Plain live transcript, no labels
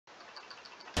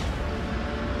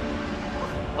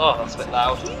Oh, that's a bit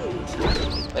loud.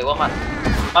 Wait, what my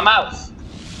mouse?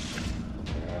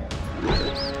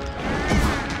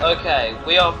 Okay,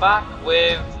 we are back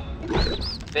with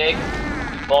Big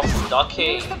Boss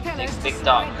Ducky. Big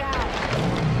Duck.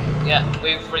 Yeah,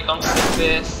 we've recon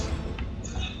this,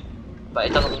 but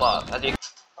it doesn't work. As you,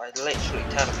 I literally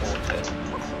teleported.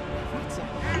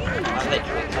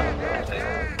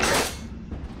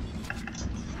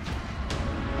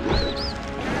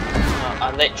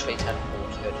 I literally teleported.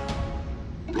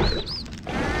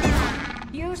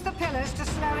 Use the pillars to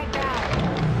slow it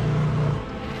down.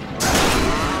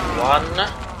 One.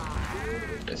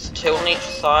 There's two on each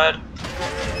side.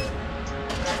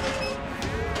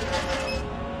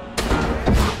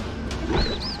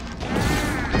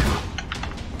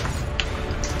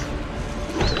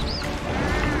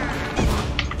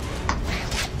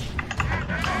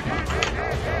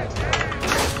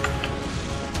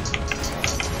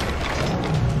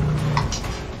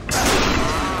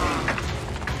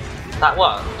 That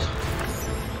worked.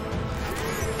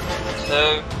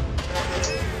 So,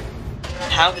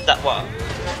 how did that work?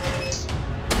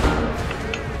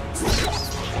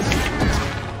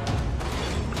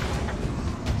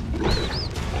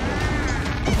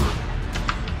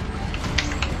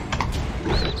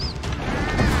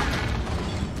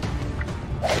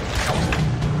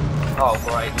 Oh,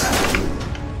 great.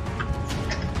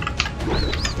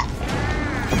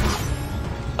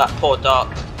 That poor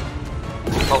duck.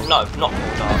 Oh no, not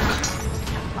poor duck.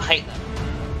 I hate them.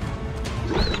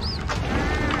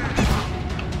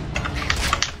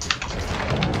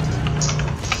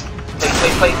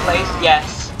 Please,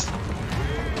 yes.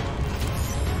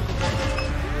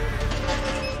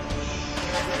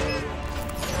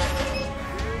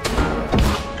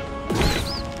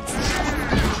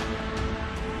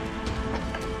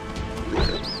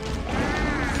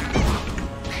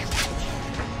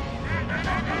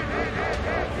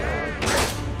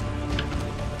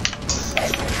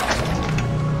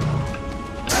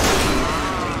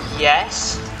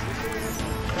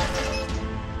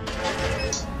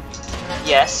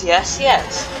 Yes.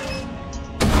 Yes.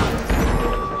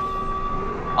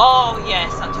 Oh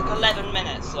yes, that took 11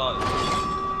 minutes though.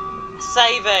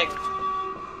 Saving.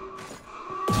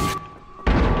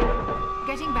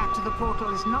 Getting back to the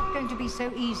portal is not going to be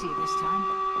so easy this time.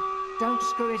 Don't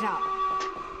screw it up.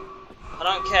 I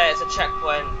don't care, it's a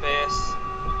checkpoint, Beast.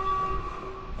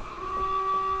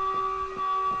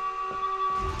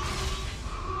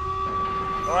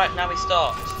 Alright, now we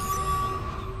start.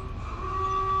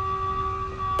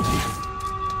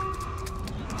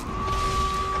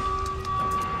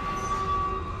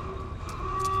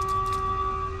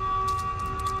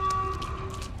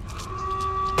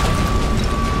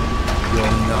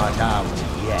 You're not out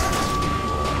yet.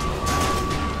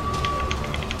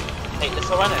 Hate this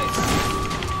already.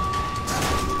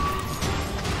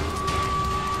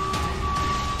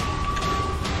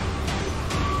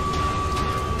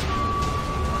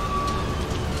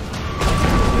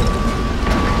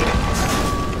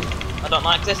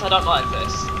 I don't like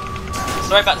this.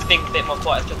 Sorry about this being a bit more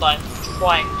quiet, it's just I'm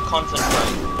trying to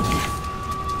concentrate.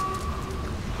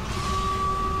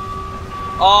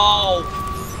 Oh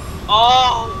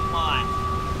my.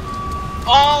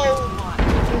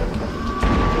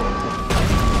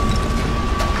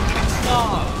 No.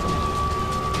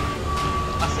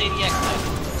 I see the exit.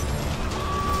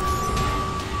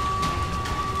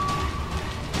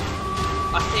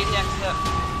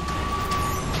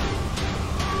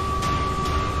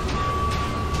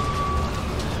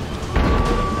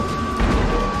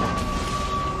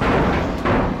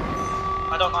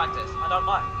 I don't like this. I don't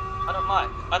like.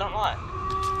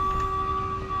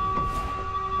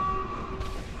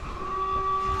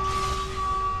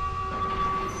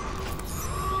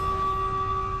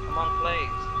 Come on,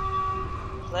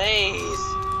 please,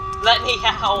 let me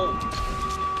out.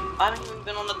 I haven't even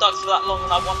been on the ducks for that long,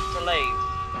 and I wanted to leave.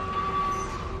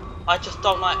 I just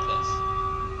don't like this.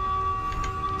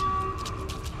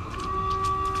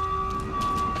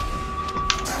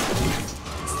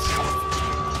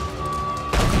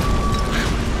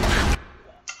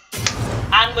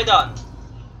 And we're done.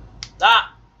 That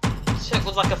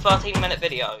was like a 13-minute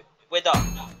video. We're done.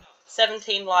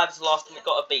 17 lives lost and we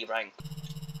got a B rank.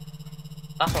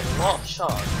 That's a lot of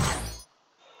shards.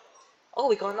 Oh,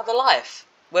 we got another life.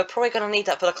 We're probably gonna need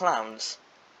that for the clowns.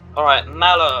 Alright,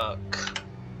 Malak.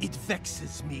 It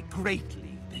vexes me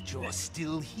greatly that you're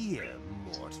still here,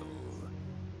 mortal.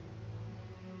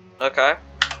 Okay.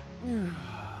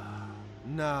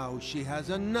 Now she has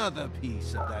another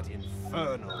piece of that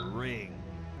infernal ring.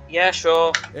 Yeah,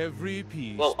 sure. Every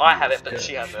piece. Well, I have it, you but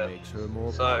she has sketch it. makes her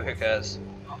more So, who powerful. cares?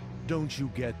 Don't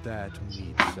you get that,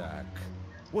 meat sack?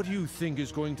 What do you think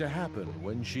is going to happen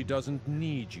when she doesn't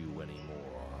need you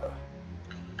anymore?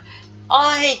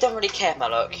 I don't really care,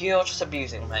 Malok. You're just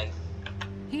abusing me.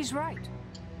 He's right.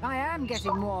 I am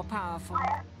getting more powerful.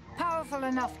 Powerful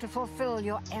enough to fulfill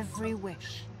your every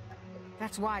wish.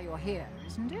 That's why you're here,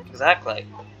 isn't it? Exactly.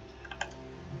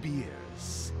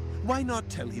 Beers. Why not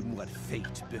tell him what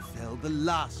fate befell the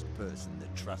last person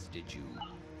that trusted you?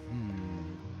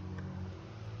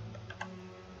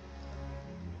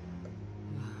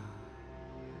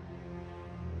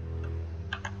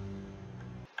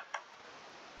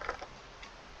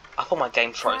 I put my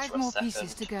game froze 5 for a more second.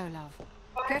 pieces to go, love.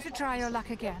 Care to try your luck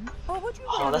again? Or would you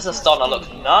Oh, rather this just Astana stay looks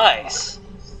here? nice.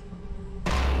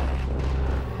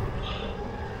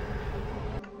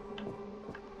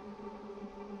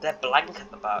 They're blank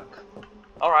at the back.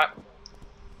 Alright.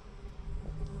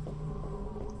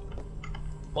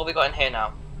 What have we got in here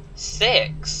now?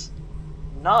 6.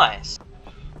 Nice.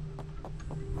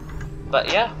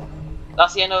 But yeah,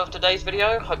 that's the end of today's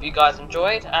video. Hope you guys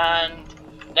enjoyed, and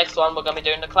next one we're going to be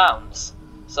doing the clowns.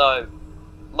 So,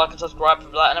 like and subscribe for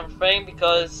that and everything,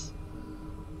 because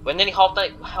we're nearly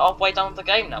halfway done with the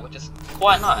game now, which is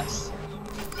quite nice.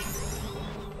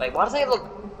 Like, why do they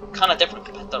look kind of different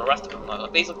compared to the rest of them?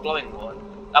 Like these look glowing more.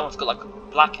 That one's got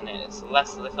like black in it. It's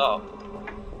less lit up.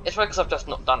 It's probably because I've just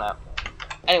not done it.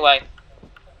 Anyway,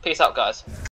 peace out, guys.